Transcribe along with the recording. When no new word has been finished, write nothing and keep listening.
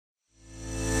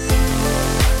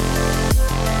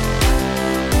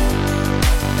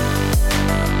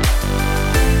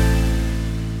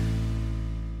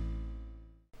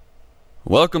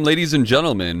Welcome, ladies and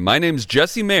gentlemen. My name's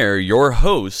Jesse Mayer, your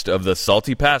host of The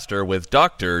Salty Pastor with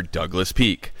Dr. Douglas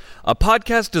Peak, a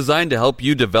podcast designed to help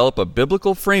you develop a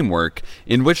biblical framework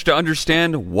in which to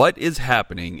understand what is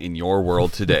happening in your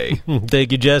world today.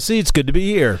 Thank you, Jesse. It's good to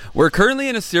be here. We're currently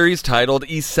in a series titled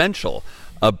Essential.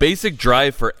 A basic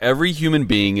drive for every human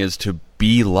being is to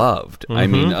be loved. I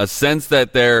mean, a sense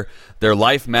that their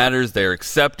life matters, they're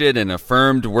accepted and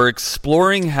affirmed. We're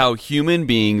exploring how human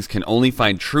beings can only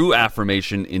find true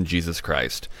affirmation in Jesus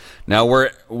Christ. Now,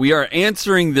 we are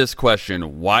answering this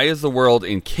question: why is the world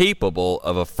incapable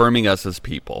of affirming us as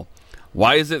people?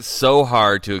 Why is it so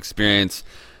hard to experience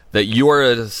that you are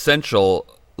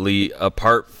essentially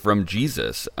apart from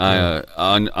Jesus?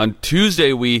 On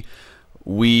Tuesday,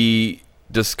 we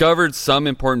discovered some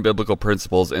important biblical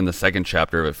principles in the second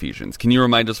chapter of Ephesians. Can you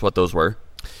remind us what those were?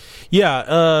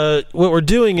 Yeah, what we're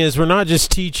doing is we're not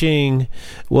just teaching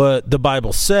what the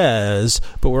Bible says,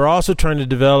 but we're also trying to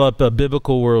develop a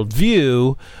biblical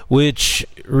worldview which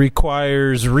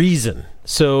requires reason.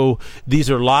 So these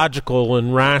are logical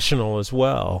and rational as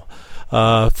well.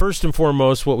 First and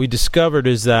foremost, what we discovered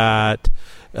is that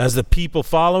as the people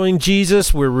following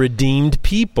Jesus, we're redeemed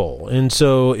people. And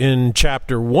so in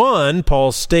chapter 1,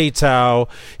 Paul states how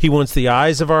he wants the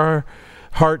eyes of our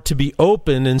heart to be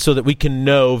open, and so that we can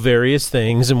know various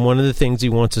things. And one of the things he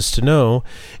wants us to know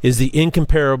is the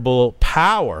incomparable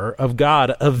power of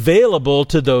God available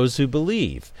to those who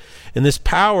believe. And this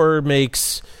power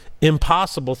makes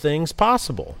impossible things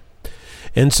possible.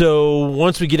 And so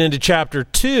once we get into chapter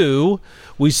 2,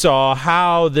 we saw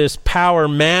how this power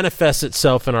manifests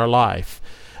itself in our life.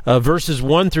 Verses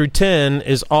 1 through 10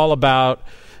 is all about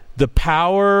the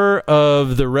power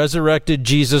of the resurrected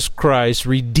Jesus Christ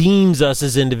redeems us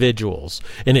as individuals,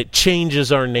 and it changes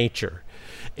our nature.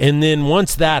 And then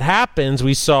once that happens,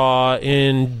 we saw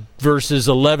in verses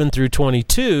 11 through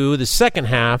 22, the second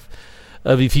half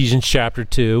of Ephesians chapter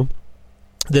 2,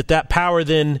 that power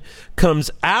then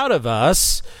comes out of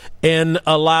us and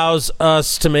allows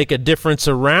us to make a difference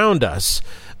around us.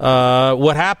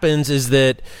 What happens is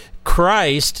that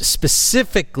Christ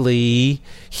specifically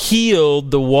healed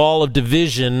the wall of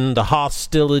division, the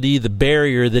hostility, the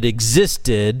barrier that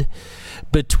existed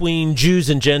between Jews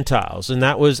and Gentiles. And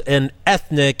that was an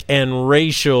ethnic and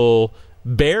racial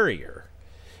barrier.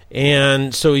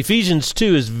 And so Ephesians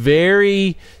 2 is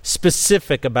very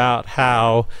specific about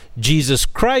how Jesus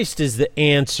Christ is the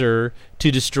answer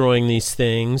to destroying these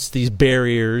things, these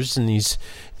barriers and these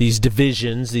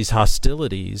divisions, these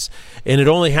hostilities. And it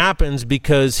only happens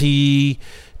because he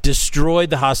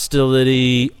destroyed the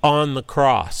hostility on the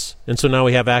cross. And so now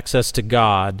we have access to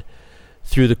God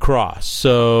through the cross.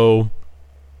 So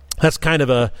that's kind of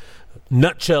a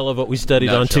nutshell of what we studied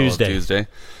on Tuesday.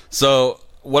 So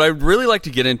what I'd really like to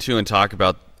get into and talk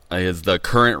about is the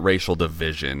current racial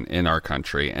division in our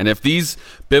country, and if these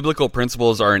biblical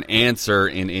principles are an answer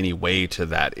in any way to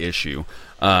that issue.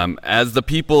 As the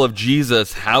people of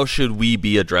Jesus, how should we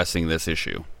be addressing this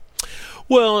issue?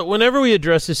 Well, whenever we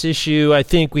address this issue, I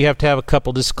think we have to have a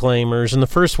couple disclaimers, and the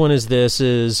first one is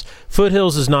this: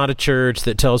 Foothills is not a church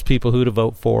that tells people who to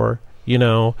vote for. You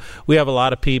know, we have a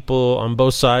lot of people on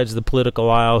both sides of the political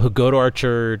aisle who go to our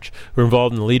church, who are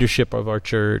involved in the leadership of our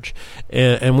church,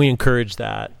 and we encourage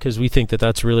that because we think that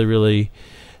that's really, really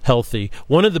healthy.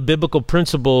 One of the biblical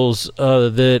principles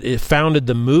that it founded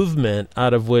the movement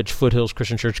out of which Foothills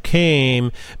Christian Church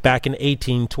came back in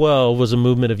 1812 was a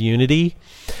movement of unity.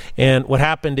 And what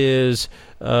happened is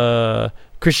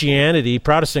Christianity,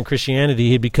 Protestant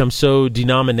Christianity, had become so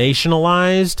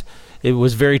denominationalized, it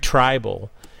was very tribal.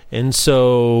 And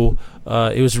so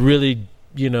it was really,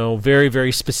 very,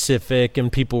 very specific, and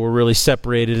people were really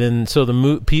separated. And so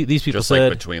these people just said,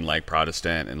 like between like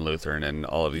Protestant and Lutheran and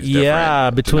all of these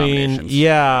different denominations.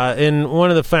 And one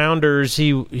of the founders,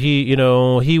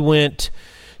 he went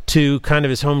to kind of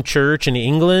his home church in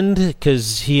England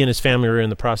because he and his family were in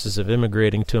the process of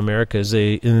immigrating to America,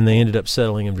 and then they ended up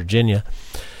settling in Virginia.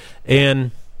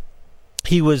 And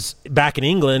he was back in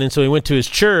England, and so he went to his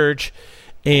church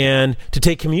and to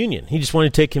take communion. He just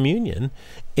wanted to take communion.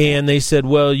 And they said,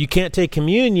 well, you can't take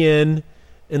communion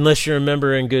unless you're a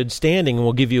member in good standing, and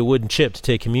we'll give you a wooden chip to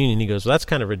take communion. He goes, well, that's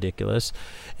kind of ridiculous.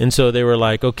 And so they were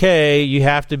like, okay, you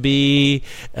have to be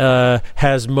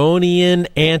Hasmonean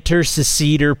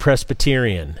Anter-Seceder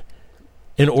Presbyterian.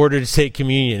 in order to take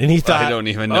communion. And he thought, I don't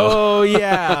even know. Oh,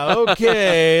 yeah,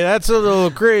 okay, that's a little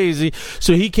crazy.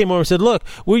 So he came over and said, look,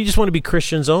 we just want to be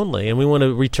Christians only, and we want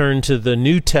to return to the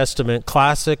New Testament,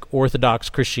 classic Orthodox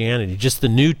Christianity, just the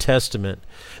New Testament.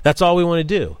 That's all we want to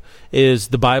do, is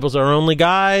the Bible's our only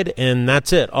guide, and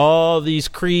that's it. All these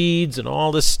creeds and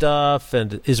all this stuff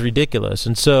and is ridiculous.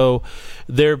 And so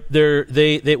they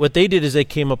what they did is they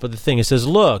came up with a thing. It says,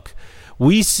 look,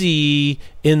 we see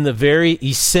in the very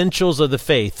essentials of the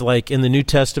faith, like in the New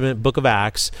Testament book of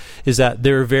Acts, is that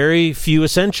there are very few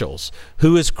essentials.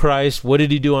 Who is Christ? What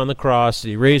did he do on the cross? Did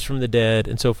he raise from the dead?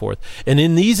 And so forth. And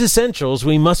in these essentials,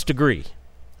 we must agree.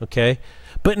 Okay?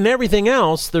 But in everything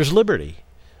else, there's liberty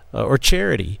or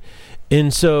charity.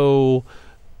 And so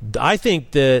I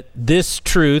think that this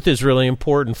truth is really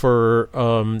important for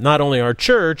not only our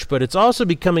church, but it's also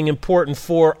becoming important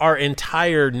for our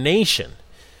entire nation.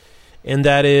 And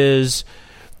that is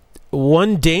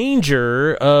one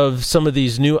danger of some of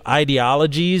these new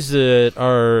ideologies that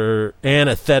are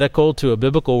antithetical to a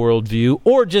biblical worldview,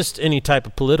 or just any type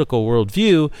of political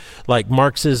worldview, like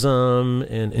Marxism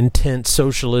and intense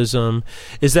socialism,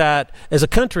 is that as a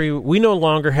country, we no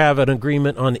longer have an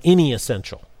agreement on any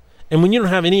essential. And when you don't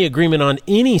have any agreement on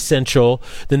any essential,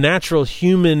 the natural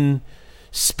human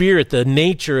spirit, the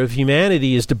nature of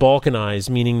humanity, is to balkanize,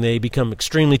 meaning they become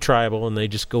extremely tribal, and they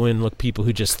just go in and look people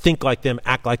who just think like them,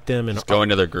 act like them, and just go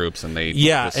into their groups, and they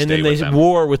just and then they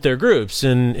war with their groups,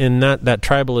 and that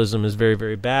tribalism is very,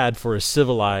 very bad for a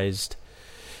civilized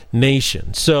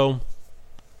nation. So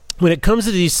when it comes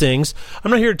to these things,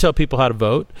 I'm not here to tell people how to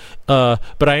vote, but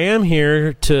I am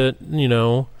here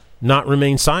to not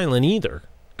remain silent either,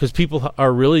 because people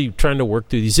are really trying to work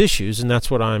through these issues, and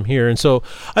that's what I'm here. And so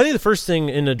I think the first thing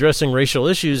in addressing racial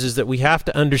issues is that we have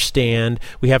to understand,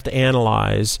 we have to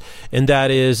analyze, and that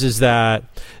is that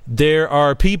there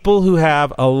are people who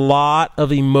have a lot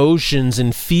of emotions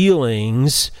and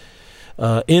feelings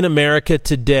in America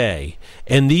today,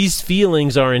 and these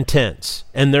feelings are intense,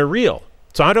 and they're real.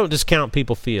 So I don't discount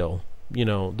people feel,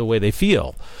 the way they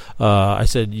feel. I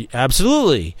said,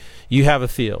 absolutely, you have a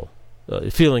feeling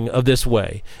of this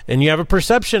way, and you have a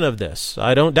perception of this.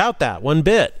 I don't doubt that one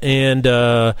bit, and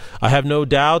I have no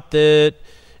doubt that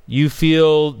you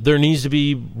feel there needs to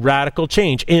be radical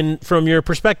change from your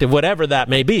perspective, whatever that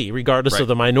may be, regardless of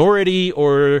the minority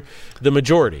or the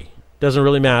majority. Doesn't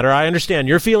really matter. I understand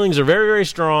your feelings are very, very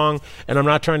strong, and I'm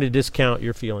not trying to discount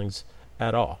your feelings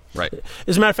at all. Right.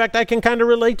 As a matter of fact, I can kind of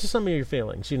relate to some of your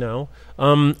feelings, I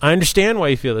understand why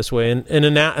you feel this way, and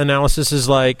analysis is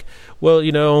like, well,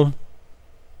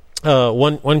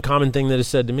 one common thing that is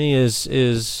said to me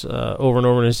is over and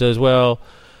over, and it says, well,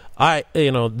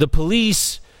 the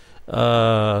police,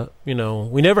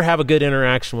 we never have a good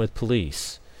interaction with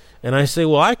police. And I say,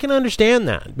 well, I can understand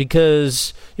that,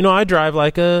 because, I drive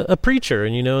like a preacher,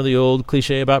 and the old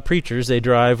cliche about preachers, they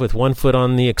drive with one foot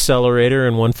on the accelerator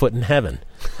and one foot in heaven.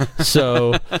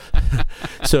 So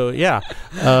yeah,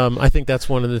 I think that's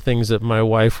one of the things that my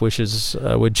wife wishes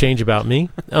would change about me.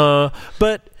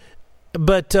 But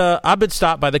I've been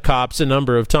stopped by the cops a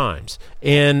number of times,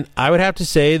 and I would have to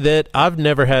say that I've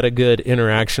never had a good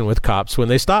interaction with cops when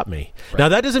they stop me. Right. Now,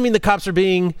 that doesn't mean the cops are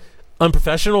being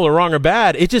unprofessional or wrong or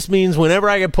bad. It just means whenever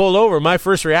I get pulled over, my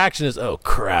first reaction is, oh,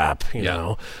 crap,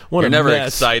 What You're never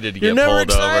excited to get pulled over. You're never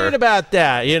excited about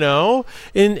that,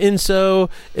 And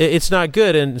so it's not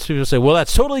good. And people say, well,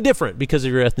 that's totally different because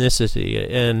of your ethnicity.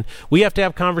 And we have to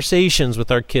have conversations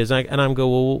with our kids. And I'm go,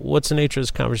 well, what's the nature of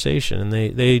this conversation? And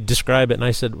they describe it. And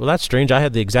I said, well, that's strange. I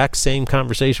had the exact same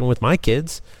conversation with my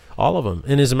kids, all of them.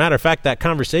 And as a matter of fact, that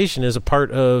conversation is a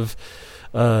part of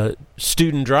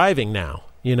student driving now.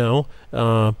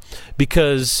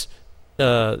 Because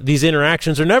these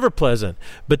interactions are never pleasant.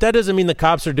 But that doesn't mean the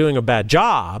cops are doing a bad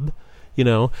job,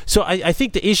 So I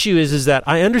think the issue is that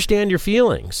I understand your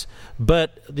feelings,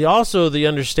 but the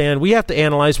understand we have to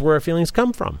analyze where our feelings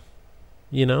come from,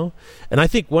 And I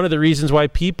think one of the reasons why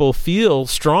people feel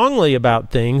strongly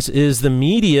about things is the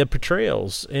media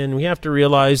portrayals. And we have to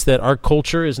realize that our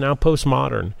culture is now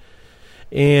postmodern.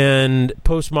 And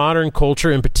postmodern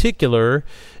culture in particular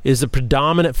is the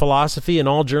predominant philosophy in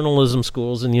all journalism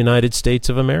schools in the United States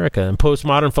of America. And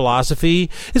postmodern philosophy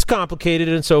is complicated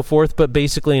and so forth, but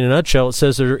basically in a nutshell, it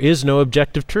says there is no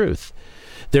objective truth.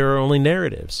 There are only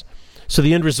narratives. So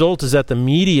the end result is that the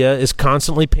media is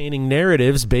constantly painting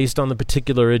narratives based on the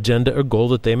particular agenda or goal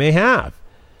that they may have.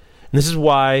 And this is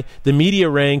why the media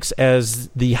ranks as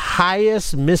the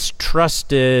highest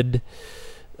mistrusted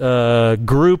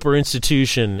group or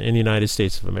institution in the United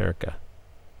States of America,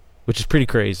 which is pretty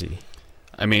crazy.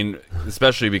 I mean,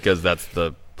 especially because that's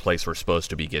the place we're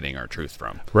supposed to be getting our truth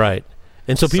from. Right.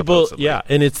 And so people, supposedly.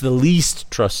 and it's the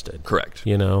least trusted. Correct.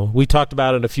 We talked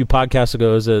about it a few podcasts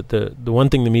ago. Is that the one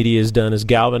thing the media has done is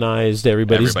galvanized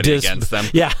everybody against them.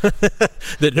 Yeah,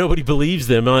 that nobody believes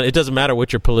them. It doesn't matter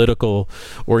what your political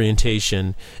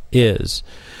orientation is.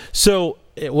 So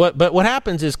what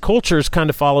happens is culture's kind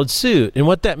of followed suit, and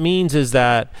what that means is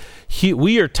that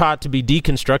we are taught to be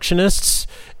deconstructionists.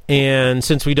 And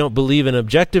since we don't believe in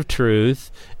objective truth,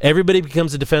 everybody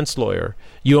becomes a defense lawyer.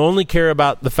 You only care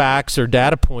about the facts or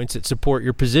data points that support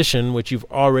your position, which you've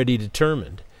already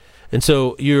determined. And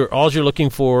so all you're looking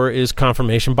for is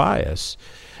confirmation bias.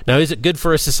 Now, is it good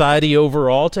for a society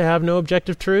overall to have no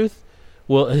objective truth?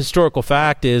 Well, a historical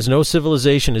fact is no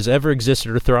civilization has ever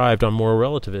existed or thrived on moral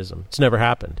relativism. It's never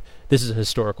happened. This is a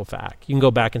historical fact. You can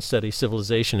go back and study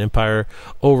civilization, empire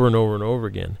over and over and over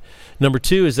again. Number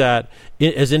two is that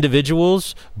as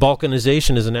individuals,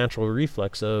 balkanization is a natural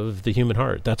reflex of the human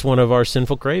heart. That's one of our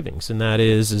sinful cravings, and that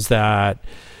is that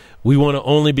we want to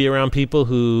only be around people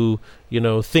who,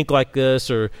 think like this,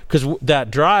 or because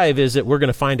that drive is that we're going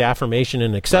to find affirmation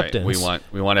and acceptance. Right.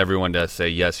 We want everyone to say,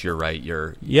 yes, you're right.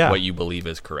 What you believe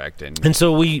is correct. And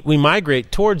so we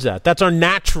migrate towards that. That's our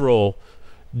natural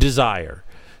desire.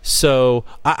 So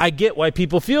I get why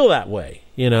people feel that way,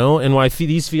 and why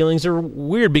these feelings are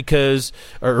weird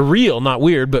or real, not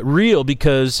weird, but real,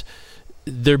 because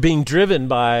they're being driven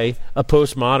by a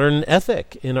postmodern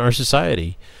ethic in our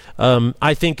society.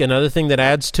 I think another thing that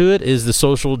adds to it is the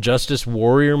social justice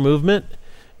warrior movement.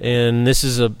 And this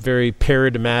is a very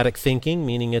paradigmatic thinking,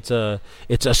 meaning it's a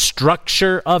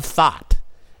structure of thought.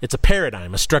 It's a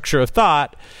paradigm, a structure of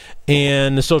thought.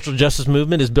 And the social justice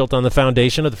movement is built on the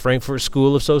foundation of the Frankfurt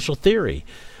School of Social Theory.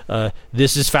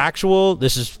 This is factual.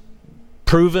 This is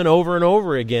proven over and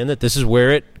over again that this is where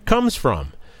it comes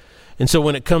from. And so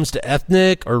when it comes to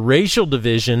ethnic or racial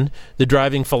division, the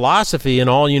driving philosophy in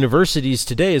all universities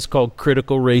today is called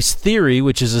critical race theory,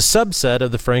 which is a subset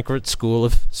of the Frankfurt School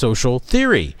of Social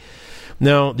Theory.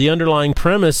 Now, the underlying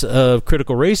premise of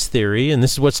critical race theory, and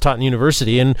this is what's taught in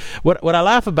university, and what I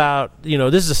laugh about,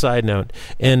 this is a side note,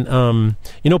 and,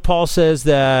 Paul says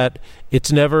that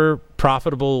it's never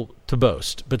profitable to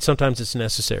boast, but sometimes it's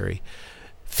necessary.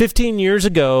 15 years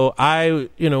ago, I,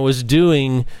 was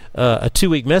doing a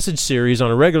 2-week message series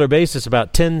on a regular basis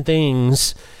about 10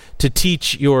 things to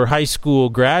teach your high school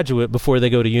graduate before they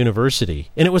go to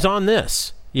university. And it was on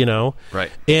this,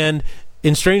 Right. And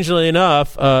strangely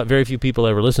enough, very few people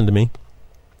ever listen to me,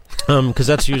 because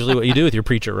that's usually what you do with your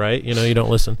preacher, right? You don't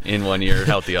listen. In one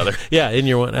ear, out the other. Yeah, in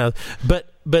your one out.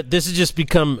 But this has just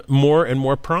become more and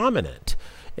more prominent.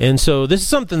 And so this is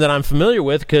something that I'm familiar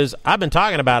with because I've been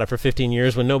talking about it for 15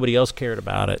 years when nobody else cared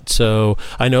about it. So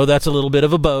I know that's a little bit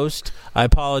of a boast. I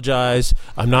apologize.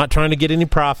 I'm not trying to get any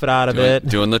profit out of it.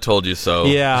 Doing the told you so.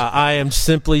 Yeah, I am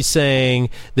simply saying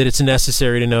that it's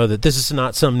necessary to know that this is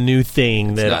not some new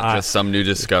thing. It's not just some new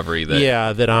discovery.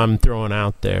 That I'm throwing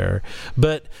out there.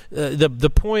 But the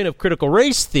point of critical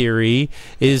race theory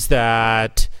is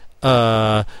that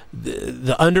the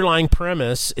underlying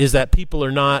premise is that people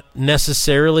are not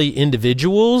necessarily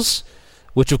individuals,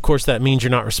 which of course that means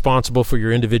you're not responsible for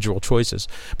your individual choices,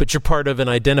 but you're part of an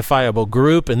identifiable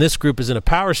group, and this group is in a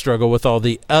power struggle with all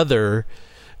the other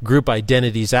group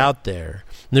identities out there.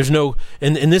 There's no,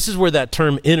 and this is where that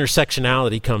term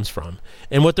intersectionality comes from.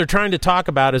 And what they're trying to talk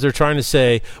about is they're trying to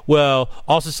say, well,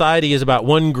 all society is about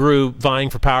one group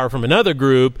vying for power from another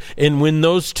group, and when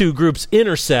those two groups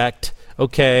intersect,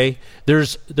 okay,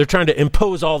 they're trying to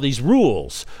impose all these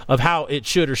rules of how it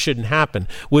should or shouldn't happen,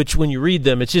 which when you read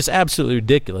them, it's just absolutely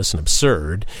ridiculous and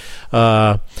absurd.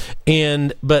 But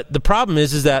the problem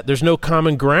is that there's no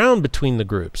common ground between the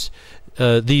groups.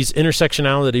 These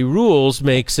intersectionality rules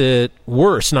makes it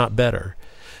worse, not better.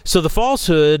 So the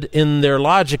falsehood in their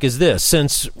logic is this: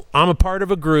 since I'm a part of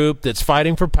a group that's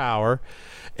fighting for power,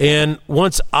 and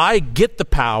once I get the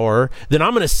power, then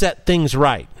I'm going to set things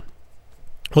right.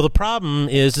 Well, the problem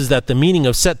is that the meaning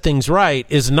of set things right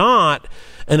is not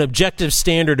an objective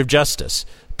standard of justice,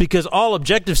 because all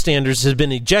objective standards have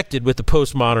been ejected with the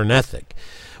postmodern ethic.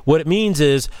 What it means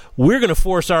is we're going to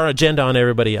force our agenda on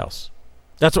everybody else.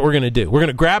 That's what we're going to do. We're going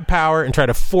to grab power and try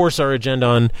to force our agenda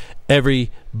on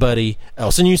everybody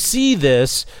else. And you see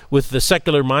this with the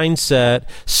secular mindset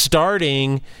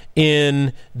starting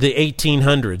in the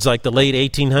 1800s, like the late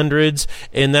 1800s,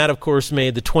 and that, of course,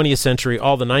 made the 20th century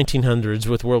all the 1900s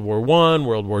with World War I,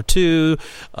 World War II,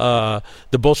 the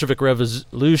Bolshevik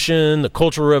Revolution, the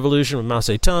Cultural Revolution with Mao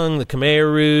Zedong, the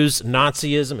Khmer Rouge,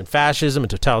 Nazism and fascism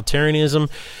and totalitarianism.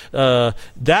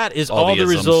 That is all the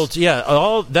results. Yeah,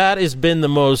 all that has been the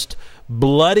most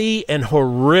bloody and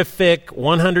horrific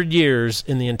 100 years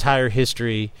in the entire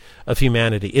history of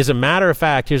humanity. As a matter of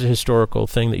fact, here's a historical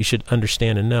thing that you should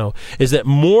understand and know, is that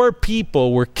more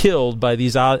people were killed by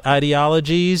these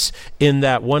ideologies in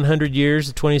that 100 years,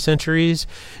 the 20 centuries,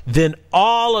 than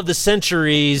all of the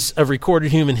centuries of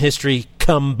recorded human history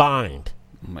combined.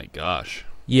 Oh my gosh.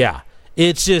 Yeah.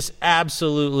 It's just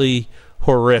absolutely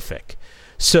horrific.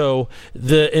 So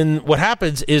what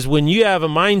happens is when you have a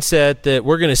mindset that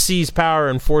we're going to seize power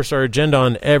and force our agenda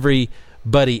on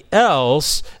everybody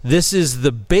else, this is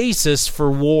the basis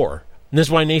for war. And this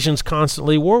is why nations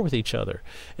constantly war with each other,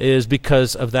 is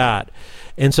because of that.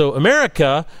 And so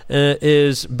America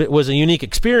was a unique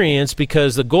experience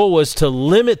because the goal was to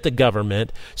limit the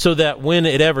government so that when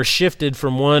it ever shifted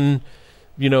from one,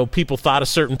 people thought a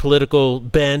certain political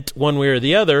bent one way or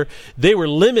the other, they were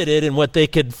limited in what they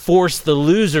could force the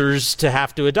losers to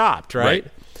have to adopt, right?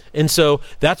 And so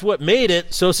that's what made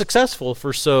it so successful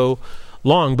for so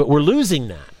long. But we're losing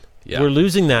that. Yeah. We're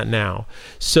losing that now.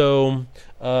 So,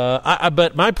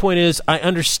 but my point is, I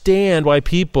understand why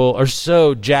people are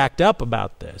so jacked up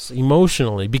about this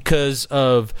emotionally because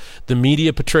of the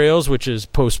media portrayals, which is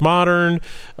postmodern,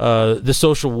 the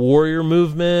social warrior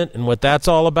movement, and what that's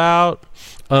all about.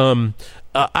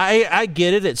 I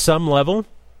get it at some level.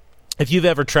 If you've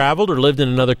ever traveled or lived in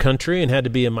another country and had to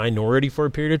be a minority for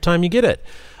a period of time, you get it.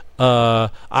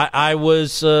 I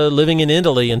was living in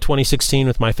Italy in 2016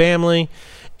 with my family,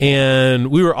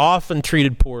 and we were often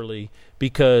treated poorly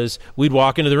because we'd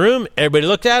walk into the room, everybody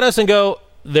looked at us and go,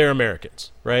 they're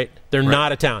Americans, right? They're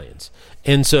not Italians.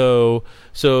 And so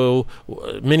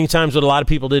many times what a lot of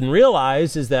people didn't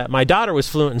realize is that my daughter was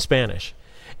fluent in Spanish.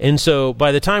 And so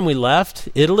by the time we left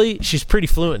Italy, she's pretty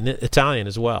fluent in Italian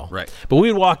as well. Right. But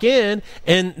we'd walk in,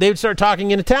 and they would start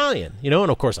talking in Italian, and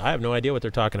of course, I have no idea what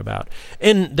they're talking about.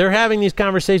 And they're having these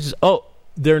conversations,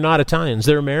 they're not Italians,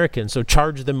 they're Americans, so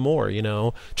charge them more,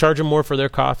 charge them more for their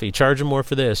coffee, charge them more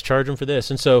for this, charge them for this.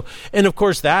 And of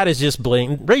course, that is just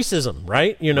blatant racism,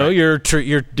 right? You're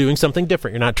doing something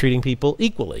different. You're not treating people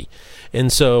equally.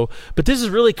 And so, but this is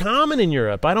really common in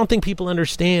Europe. I don't think people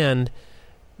understand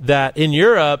that in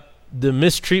Europe, the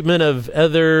mistreatment of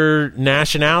other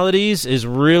nationalities is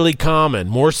really common,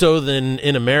 more so than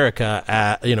in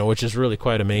America, which is really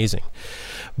quite amazing.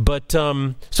 But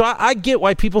so I get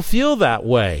why people feel that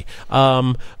way.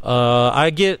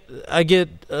 I get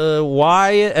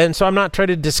why, and so I'm not trying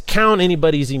to discount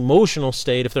anybody's emotional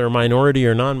state if they're a minority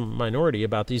or non-minority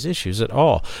about these issues at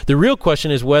all. The real question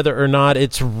is whether or not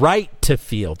it's right to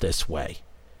feel this way,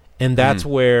 and that's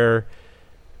where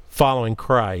following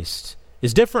Christ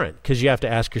is different, because you have to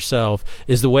ask yourself,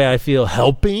 is the way I feel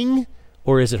helping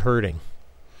or is it hurting?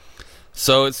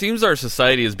 So it seems our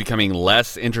society is becoming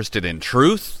less interested in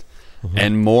truth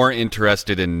and more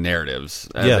interested in narratives,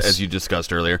 as you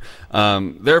discussed earlier.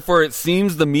 Therefore, it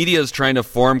seems the media is trying to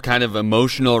form kind of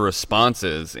emotional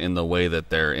responses in the way that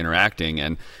they're interacting.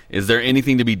 And is there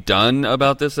anything to be done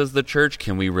about this as the church?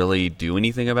 Can we really do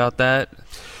anything about that?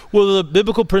 Well, the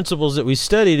biblical principles that we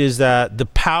studied is that the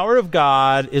power of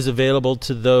God is available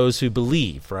to those who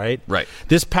believe, right? Right.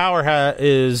 This power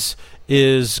is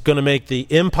going to make the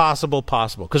impossible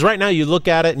possible. Because right now you look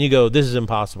at it and you go, this is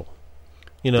impossible.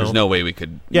 There's no way we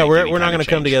could. Yeah, we're not going to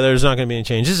come together. There's not going to be any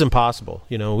change. This is impossible.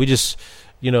 We just,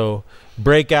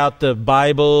 break out the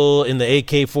Bible in the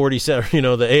AK-47,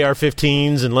 the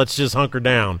AR-15s, and let's just hunker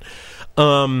down.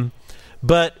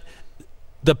 But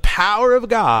the power of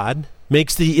God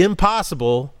makes the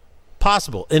impossible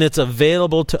possible, and it's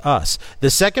available to us. The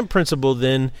second principle,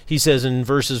 then, he says in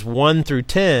verses 1 through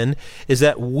 10, is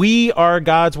that we are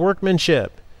God's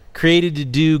workmanship, created to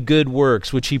do good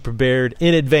works, which he prepared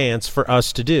in advance for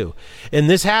us to do. And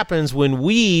this happens when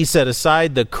we set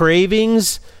aside the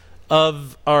cravings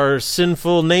of our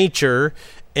sinful nature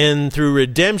and through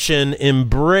redemption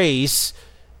embrace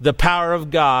the power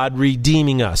of God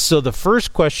redeeming us. So the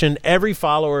first question every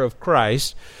follower of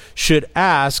Christ should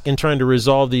ask in trying to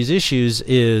resolve these issues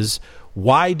is,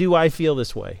 why do I feel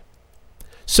this way?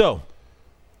 So,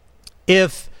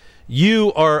 if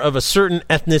you are of a certain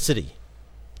ethnicity,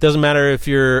 doesn't matter if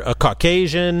you're a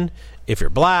Caucasian, if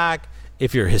you're black,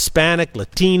 if you're Hispanic,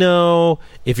 Latino,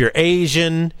 if you're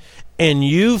Asian, and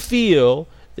you feel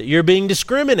that you're being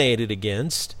discriminated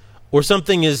against or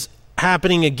something is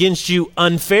happening against you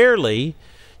unfairly,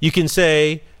 you can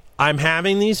say, I'm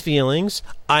having these feelings.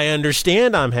 I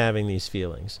understand I'm having these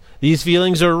feelings. These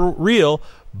feelings are real,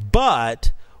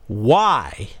 but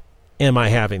why am I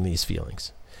having these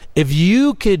feelings? If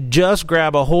you could just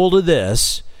grab a hold of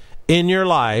this in your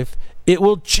life, it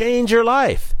will change your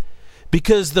life.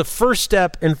 Because the first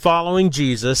step in following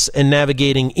Jesus and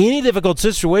navigating any difficult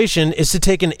situation is to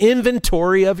take an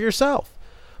inventory of yourself.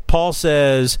 Paul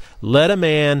says, let a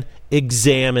man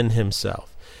examine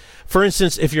himself. For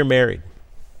instance, if you're married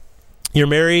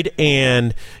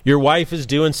and your wife is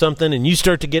doing something and you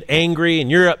start to get angry and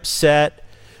you're upset,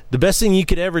 the best thing you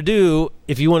could ever do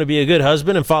if you want to be a good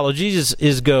husband and follow Jesus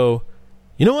is go,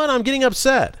 you know what, I'm getting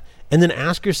upset. And then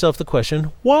ask yourself the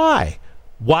question, why?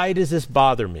 Why does this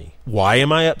bother me? Why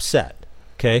am I upset?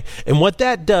 Okay? And what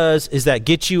that does is that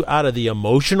gets you out of the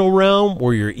emotional realm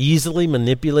where you're easily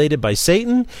manipulated by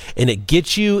Satan, and it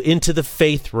gets you into the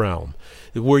faith realm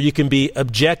where you can be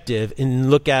objective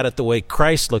and look at it the way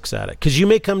Christ looks at it. Because you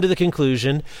may come to the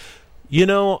conclusion, you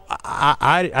know,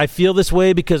 I feel this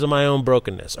way because of my own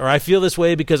brokenness, or I feel this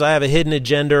way because I have a hidden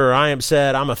agenda, or I am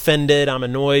upset, I'm offended, I'm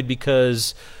annoyed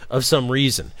because of some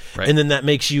reason. Right. And then that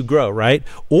makes you grow, right?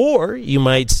 Or you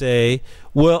might say,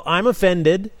 well, I'm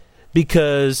offended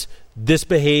because this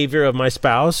behavior of my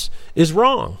spouse is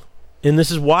wrong, and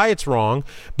this is why it's wrong.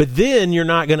 But then you're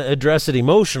not going to address it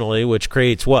emotionally, which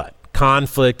creates what?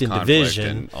 Conflict and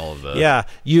division. And all of the... Yeah,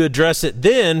 you address it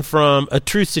then from a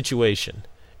truth situation.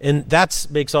 And that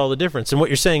makes all the difference. And what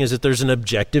you're saying is that there's an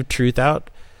objective truth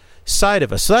outside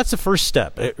of us. So that's the first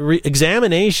step.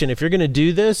 Examination, if you're going to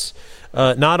do this,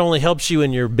 not only helps you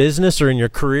in your business or in your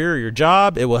career or your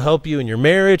job, it will help you in your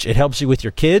marriage. It helps you with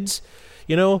your kids.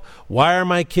 You know, why are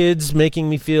my kids making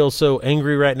me feel so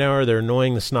angry right now, or they're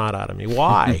annoying the snot out of me?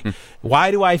 Why?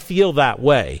 Why do I feel that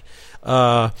way?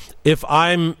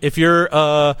 If you're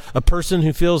a person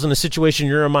who feels in a situation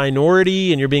you're a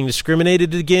minority and you're being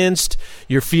discriminated against,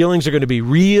 your feelings are going to be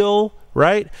real,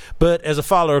 right? But as a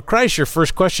follower of Christ, your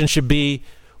first question should be,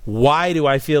 why do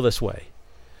I feel this way?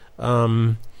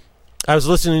 I was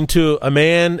listening to a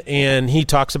man, and he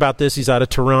talks about this. He's out of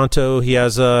Toronto. He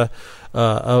has a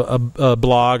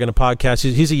blog and a podcast.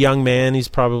 He's a young man. He's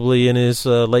probably in his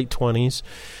late 20s,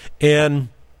 and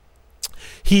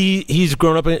he's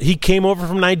grown up. He came over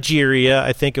from Nigeria.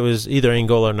 I think it was either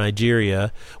Angola or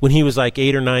Nigeria when he was like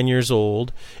 8 or 9 years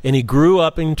old, and he grew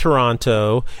up in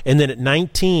Toronto. And then at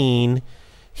 19,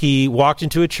 he walked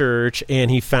into a church and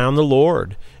he found the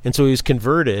Lord. And so he was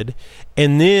converted.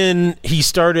 And then he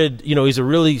started, you know, he's a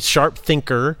really sharp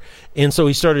thinker. And so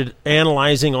he started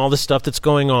analyzing all the stuff that's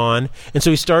going on. And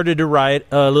so he started to write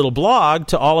a little blog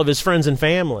to all of his friends and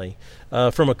family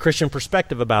from a Christian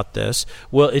perspective about this.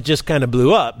 Well, it just kind of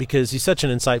blew up because he's such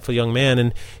an insightful young man.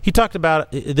 And he talked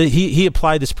about, he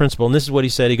applied this principle. And this is what he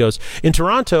said. He goes, in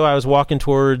Toronto, I was walking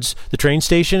towards the train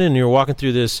station, and you're walking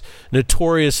through this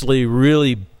notoriously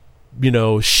really, you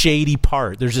know, shady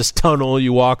part. There's this tunnel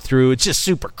you walk through. It's just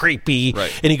super creepy.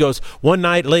 Right. And he goes, one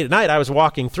night, late at night, I was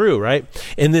walking through, right?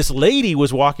 And this lady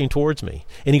was walking towards me.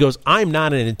 And he goes, I'm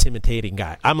not an intimidating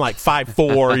guy. I'm like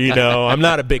 5'4", you know, I'm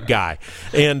not a big guy.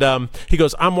 And he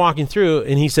goes, I'm walking through,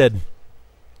 and he said,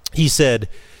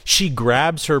 she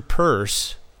grabs her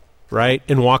purse, right,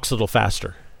 and walks a little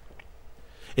faster.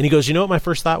 And he goes, you know what my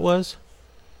first thought was?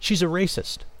 She's a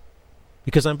racist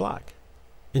because I'm black.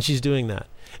 And she's doing that.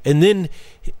 And then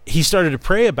he started to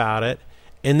pray about it,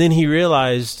 and then he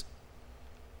realized,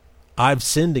 I've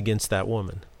sinned against that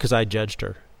woman because I judged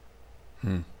her.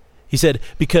 He said,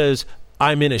 because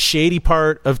I'm in a shady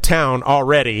part of town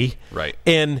already, right?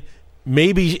 And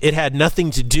maybe it had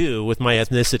nothing to do with my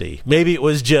ethnicity. Maybe it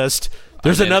was just,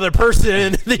 there's another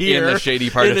person here in the shady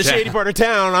part of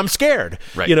town. I'm scared,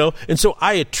 right? You know, and so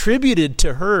I attributed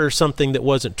to her something that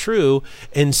wasn't true,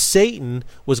 and Satan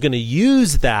was going to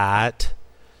use that,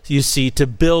 you see, to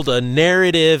build a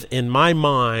narrative in my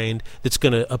mind that's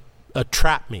going to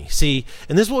trap me. See,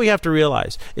 and this is what we have to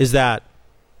realize, is that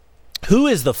who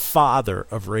is the father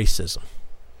of racism?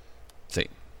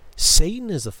 Satan. Satan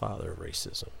is the father of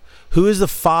racism. Who is the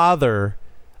father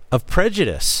of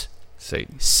prejudice?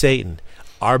 Satan. Satan.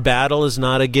 Our battle is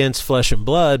not against flesh and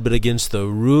blood, but against the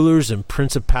rulers and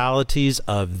principalities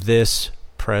of this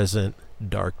present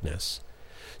darkness.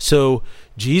 So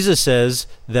Jesus says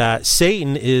that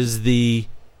Satan is the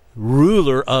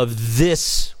ruler of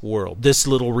this world, this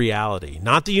little reality,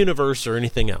 not the universe or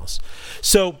anything else.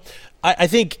 So I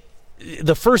think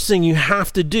the first thing you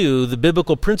have to do, the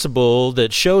biblical principle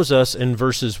that shows us in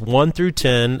verses 1 through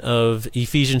 10 of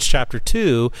Ephesians chapter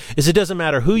 2, is it doesn't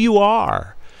matter who you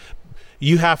are.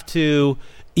 You have to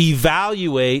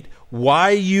evaluate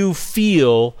why you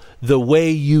feel the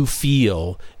way you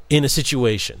feel in a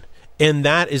situation. And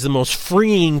that is the most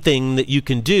freeing thing that you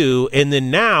can do. And then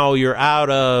now you're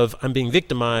out of, I'm being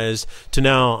victimized, to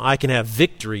now I can have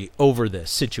victory over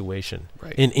this situation,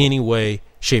 right, in any way,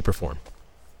 shape, or form.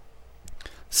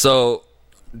 So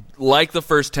like the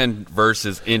first 10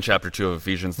 verses in chapter 2 of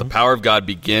Ephesians, the power of God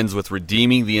begins with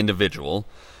redeeming the individual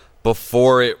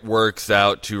before it works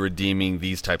out to redeeming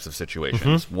these types of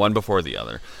situations, one before the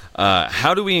other.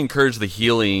 How do we encourage the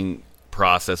healing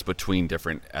process between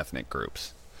different ethnic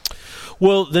groups?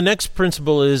 Well, the next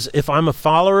principle is, if I'm a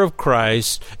follower of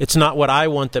Christ, it's not what I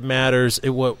want that matters,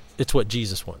 it's what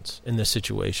Jesus wants in this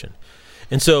situation.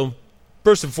 And so,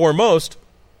 first and foremost,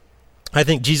 I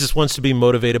think Jesus wants to be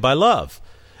motivated by love.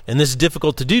 And this is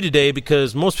difficult to do today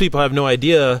because most people have no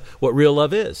idea what real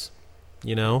love is.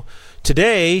 You know,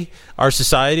 today, our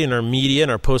society and our media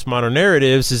and our postmodern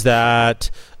narratives is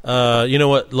that,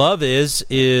 what love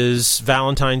is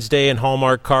Valentine's Day and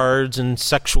Hallmark cards and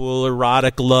sexual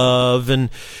erotic love and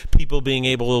people being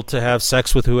able to have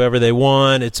sex with whoever they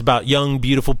want. It's about young,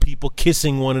 beautiful people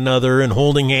kissing one another and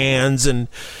holding hands and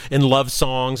love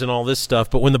songs and all this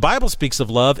stuff. But when the Bible speaks of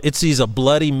love, it sees a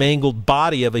bloody, mangled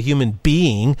body of a human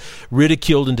being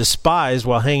ridiculed and despised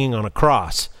while hanging on a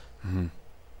cross. Mm-hmm.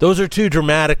 Those are two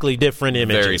dramatically different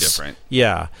images. Very different.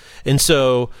 Yeah. And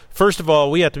so, first of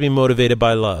all, we have to be motivated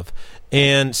by love.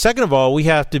 And second of all, we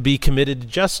have to be committed to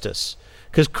justice.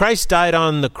 Because Christ died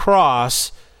on the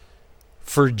cross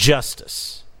for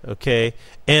justice. Okay?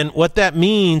 And what that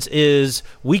means is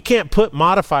we can't put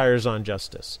modifiers on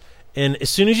justice. And as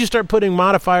soon as you start putting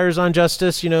modifiers on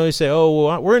justice, you say, oh,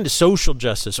 well, we're into social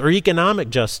justice or economic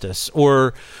justice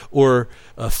or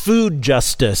food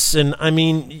justice and,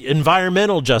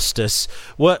 environmental justice.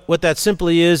 What that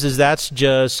simply is that's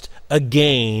just a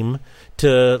game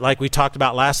to, like we talked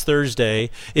about last Thursday,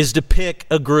 is to pick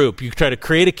a group. You try to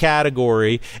create a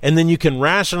category, and then you can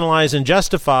rationalize and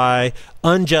justify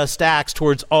unjust acts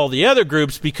towards all the other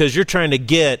groups because you're trying to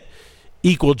get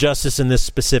equal justice in this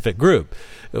specific group.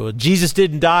 Jesus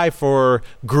didn't die for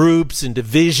groups and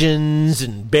divisions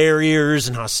and barriers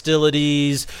and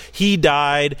hostilities. He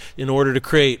died in order to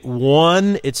create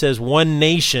one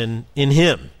nation in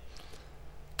him.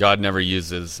 God never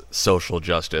uses social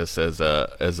justice as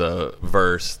a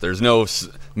verse. There's no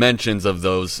mentions of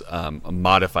those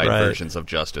modified versions of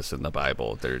justice in the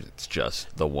Bible. It's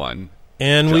just the one.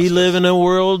 And justice. We live in a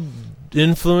world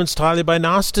influenced highly by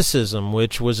Gnosticism,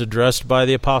 which was addressed by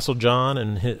the Apostle John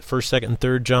in 1st, 2nd, and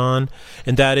 3rd John,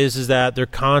 and that is that they're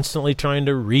constantly trying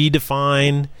to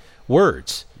redefine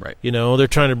words. Right. They're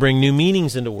trying to bring new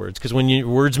meanings into words because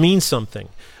words mean something.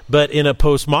 But in a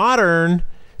postmodern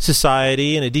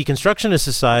society, in a deconstructionist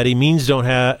society,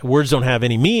 words don't have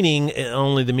any meaning,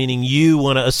 only the meaning you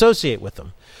want to associate with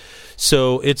them.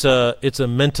 So it's a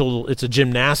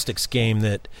gymnastics game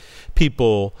that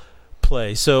people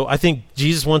play. So I think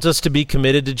Jesus wants us to be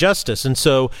committed to justice. And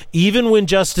so even when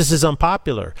justice is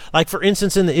unpopular, like for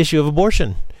instance in the issue of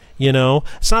abortion,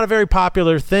 it's not a very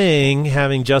popular thing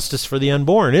having justice for the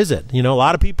unborn, is it? A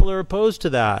lot of people are opposed to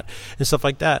that and stuff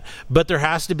like that. But there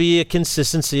has to be a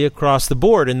consistency across the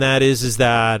board, and that is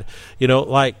that,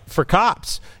 like for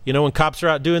cops, when cops are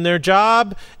out doing their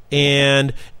job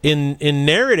and in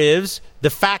narratives, the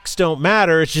facts don't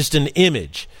matter, it's just an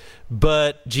image.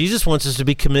 But Jesus wants us to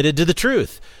be committed to the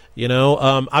truth.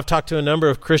 I've talked to a number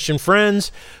of Christian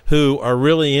friends who are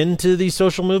really into these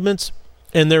social movements,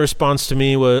 and their response to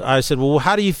me was, I said, well,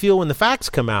 how do you feel when the facts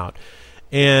come out?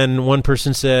 And one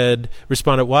person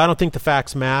responded, well, I don't think the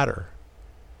facts matter.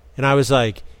 And I was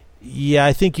like, yeah,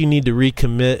 I think you need to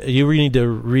recommit. You need to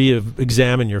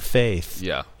re-examine your faith.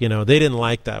 Yeah. They didn't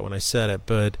like that when I said it,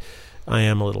 but I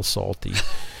am a little salty.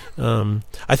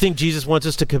 I think Jesus wants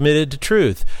us to committed to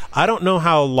truth. I don't know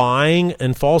how lying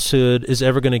and falsehood is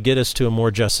ever going to get us to a more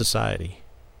just society.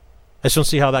 I just don't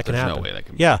see how that can happen. There's no way that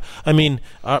can be.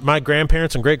 Yeah. My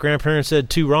grandparents and great-grandparents said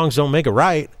 2 wrongs don't make a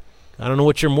right. I don't know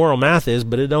what your moral math is,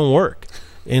 but it don't work.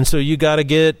 And so you got to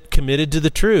get committed to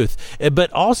the truth.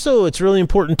 But also, it's really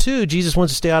important, too, Jesus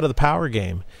wants to stay out of the power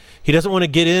game. He doesn't want to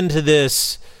get into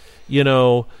this,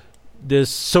 this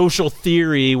social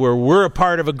theory where we're a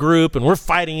part of a group and we're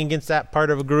fighting against that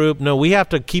part of a group. No, we have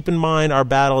to keep in mind our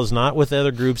battle is not with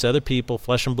other groups, other people,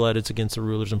 flesh and blood. It's against the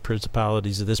rulers and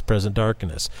principalities of this present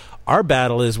darkness. Our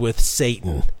battle is with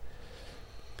Satan.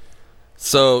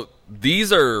 So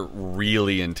these are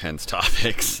really intense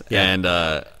topics. Yeah. And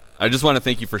I just want to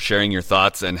thank you for sharing your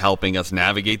thoughts and helping us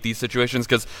navigate these situations,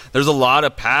 because there's a lot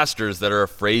of pastors that are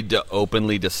afraid to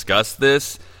openly discuss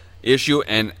this issue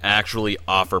and actually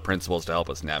offer principles to help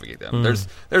us navigate them.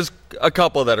 There's a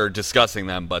couple that are discussing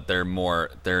them, but they're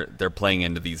playing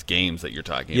into these games that you're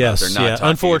talking about. They're not talking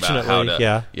unfortunately,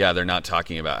 about they're not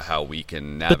talking about how we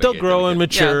can navigate. But they'll grow and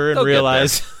mature and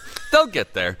realize. They'll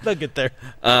get there. They'll get there.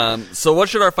 So what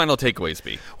should our final takeaways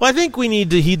be? Well, I think we need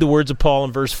to heed the words of Paul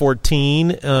in verse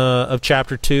 14 of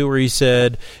chapter 2, where he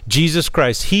said, Jesus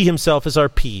Christ, he himself is our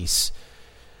peace.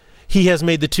 He has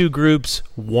made the two groups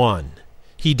one.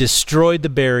 He destroyed the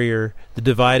barrier, the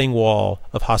dividing wall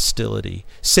of hostility.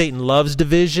 Satan loves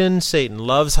division. Satan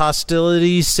loves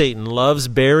hostility. Satan loves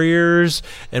barriers.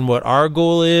 And what our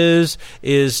goal is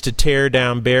to tear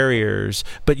down barriers.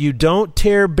 But you don't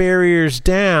tear barriers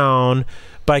down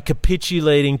by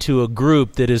capitulating to a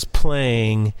group that is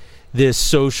playing this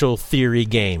social theory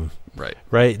game.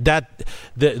 Right? That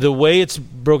the way it's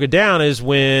broken down is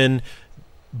when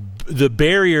the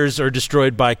barriers are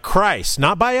destroyed by Christ,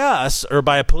 not by us or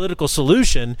by a political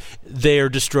solution. They are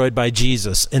destroyed by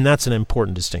Jesus, and that's an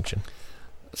important distinction.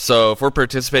 So if we're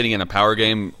participating in a power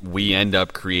game, we end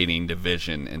up creating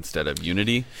division instead of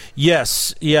unity?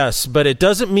 Yes, but it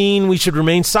doesn't mean we should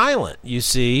remain silent, you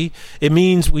see. It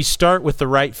means we start with the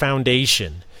right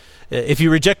foundation. If you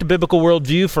reject a biblical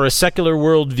worldview for a secular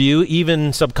worldview,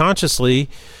 even subconsciously,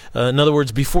 in other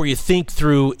words, before you think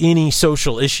through any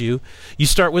social issue, you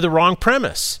start with a wrong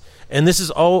premise. And this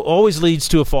is always leads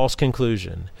to a false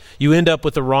conclusion. You end up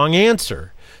with the wrong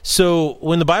answer. So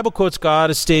when the Bible quotes God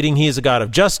as stating he is a God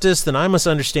of justice, then I must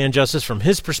understand justice from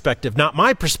his perspective, not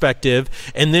my perspective,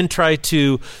 and then try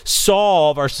to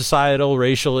solve our societal,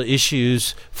 racial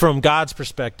issues from God's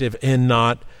perspective and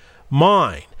not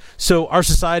mine. So our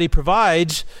society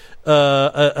provides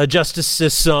a justice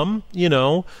system,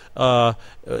 that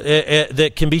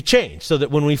can be changed, so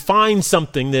that when we find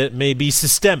something that may be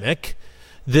systemic,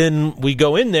 then we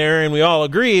go in there and we all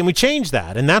agree and we change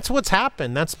that. And that's what's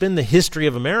happened. That's been the history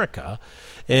of America.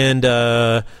 And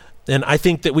I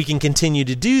think that we can continue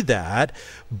to do that,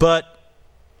 but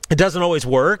it doesn't always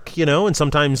work, and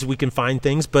sometimes we can find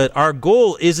things. But our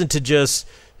goal isn't to just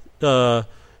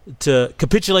to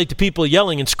capitulate to people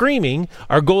yelling and screaming.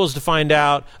 Our goal is to find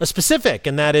out a specific,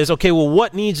 and that is, okay, well,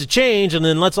 what needs to change, and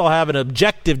then let's all have an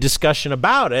objective discussion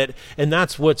about it, and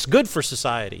that's what's good for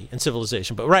society and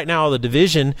civilization. But right now, the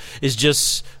division is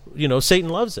just, Satan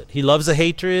loves it. He loves the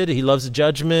hatred, he loves the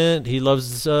judgment, he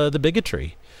loves the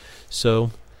bigotry. So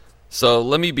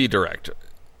let me be direct.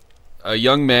 A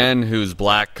young man who's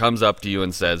black comes up to you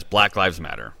and says, Black Lives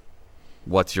Matter.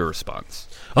 What's your response?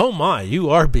 Oh my,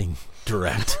 you are being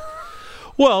direct.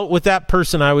 Well, with that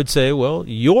person, I would say, well,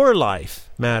 your life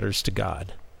matters to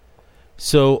God.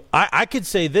 So I could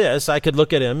say this. I could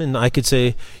look at him and I could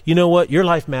say, you know what? Your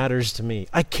life matters to me.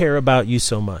 I care about you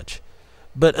so much.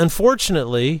 But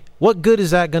unfortunately, what good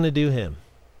is that going to do him?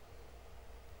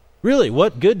 Really,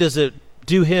 what good does it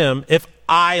do him if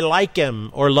I like him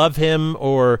or love him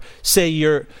or say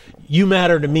you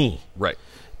matter to me? Right.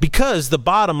 Because the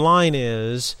bottom line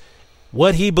is,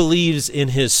 what he believes in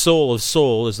his soul of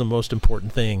soul is the most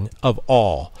important thing of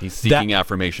all. He's seeking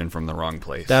affirmation from the wrong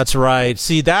place. That's right.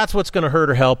 See, that's what's going to hurt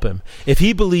or help him. If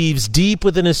he believes deep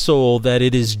within his soul that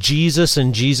it is Jesus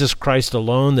and Jesus Christ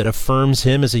alone that affirms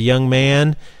him as a young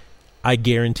man, I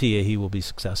guarantee you he will be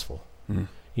successful.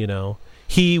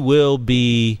 He will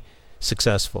be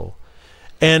successful.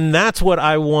 And that's what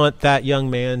I want that young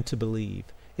man to believe,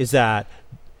 is that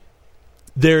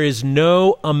there is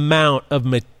no amount of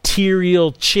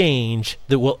material change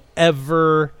that will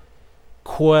ever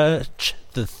quench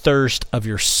the thirst of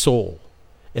your soul.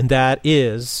 And that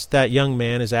young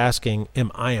man is asking,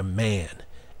 am I a man?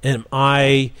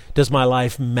 Does my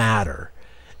life matter?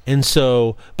 And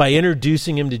so by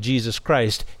introducing him to Jesus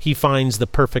Christ, he finds the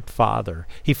perfect father.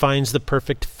 He finds the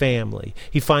perfect family.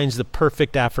 He finds the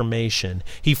perfect affirmation.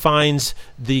 He finds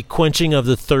the quenching of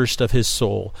the thirst of his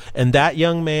soul. And that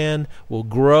young man will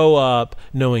grow up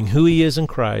knowing who he is in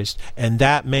Christ, and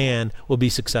that man will be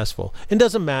successful. It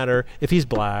doesn't matter if he's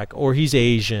black or he's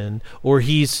Asian or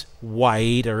he's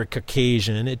white or a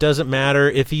Caucasian. It doesn't matter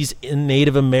if he's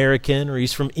Native American or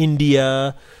he's from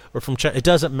India or from China. It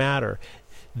doesn't matter.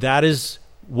 That is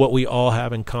what we all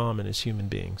have in common as human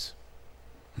beings.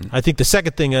 I think the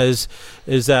second thing is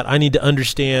that I need to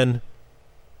understand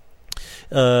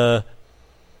the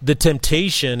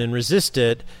temptation and resist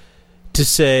it to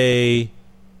say,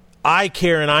 I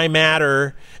care and I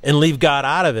matter, and leave God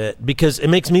out of it, because it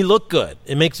makes me look good.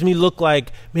 It makes me look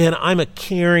like, man, I'm a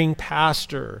caring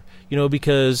pastor.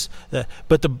 Because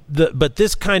but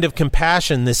this kind of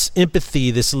compassion, this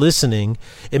empathy, this listening,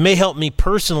 it may help me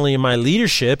personally in my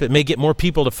leadership. It may get more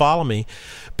people to follow me,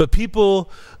 but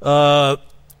people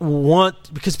want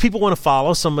to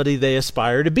follow somebody they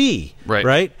aspire to be,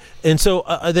 right? And so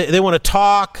they want to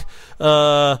talk.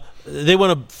 They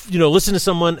want to listen to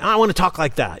someone. I want to talk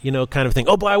like that, kind of thing.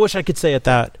 Oh boy, I wish I could say it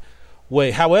that way.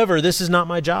 However, this is not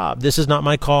my job. This is not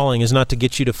my calling. Is not to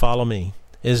get you to follow me.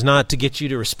 Is not to get you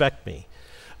to respect me.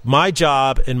 My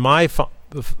job and my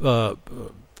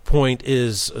point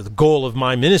is, the goal of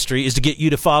my ministry is to get you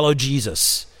to follow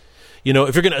Jesus. You know,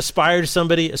 if you're going to aspire to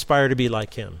somebody, aspire to be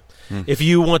like him. If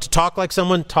you want to talk like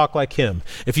someone, talk like him.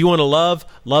 If you want to love,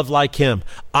 love like him.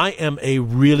 I am a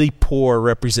really poor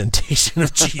representation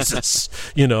of Jesus,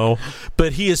 you know,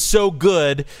 but he is so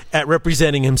good at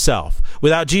representing himself.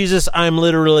 Without Jesus, I'm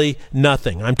literally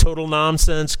nothing. I'm total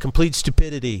nonsense, complete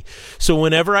stupidity. So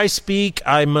whenever I speak,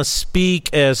 I must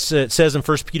speak as it says in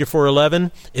 1 Peter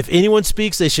 4:11. If anyone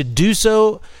speaks, they should do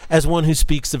so as one who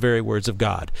speaks the very words of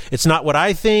God. It's not what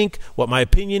I think, what my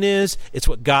opinion is. It's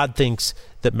what God thinks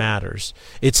that matters.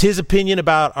 It's his opinion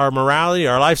about our morality,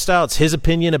 our lifestyle. It's his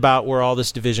opinion about where all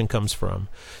this division comes from.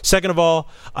 Second of all,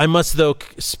 I must, though,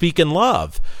 speak in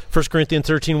love. 1 Corinthians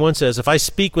 13:1 says, if I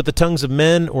speak with the tongues of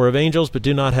men or of angels but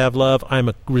do not have love, I am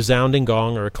a resounding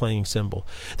gong or a clanging cymbal.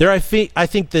 There I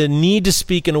think the need to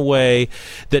speak in a way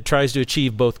that tries to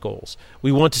achieve both goals.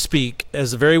 We want to speak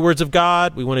as the very words of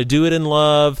God, we want to do it in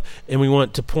love, and we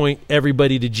want to point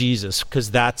everybody to Jesus, because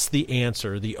that's the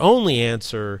answer, the only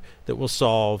answer that will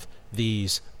solve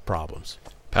these problems.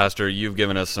 Pastor, you've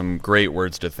given us some great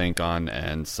words to think on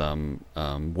and some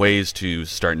ways to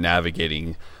start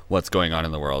navigating what's going on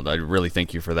in the world. I really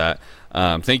thank you for that.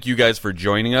 Thank you guys for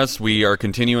joining us. We are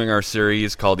continuing our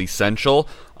series called Essential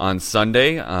on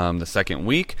Sunday, the second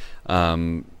week,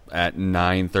 at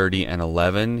 9:30 and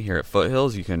 11 here at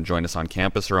Foothills. You can join us on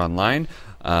campus or online.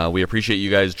 We appreciate you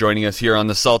guys joining us here on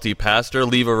The Salty Pastor.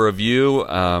 Leave a review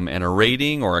and a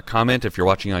rating or a comment if you're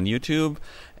watching on YouTube.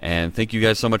 And thank you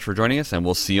guys so much for joining us, and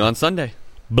we'll see you on Sunday.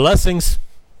 Blessings.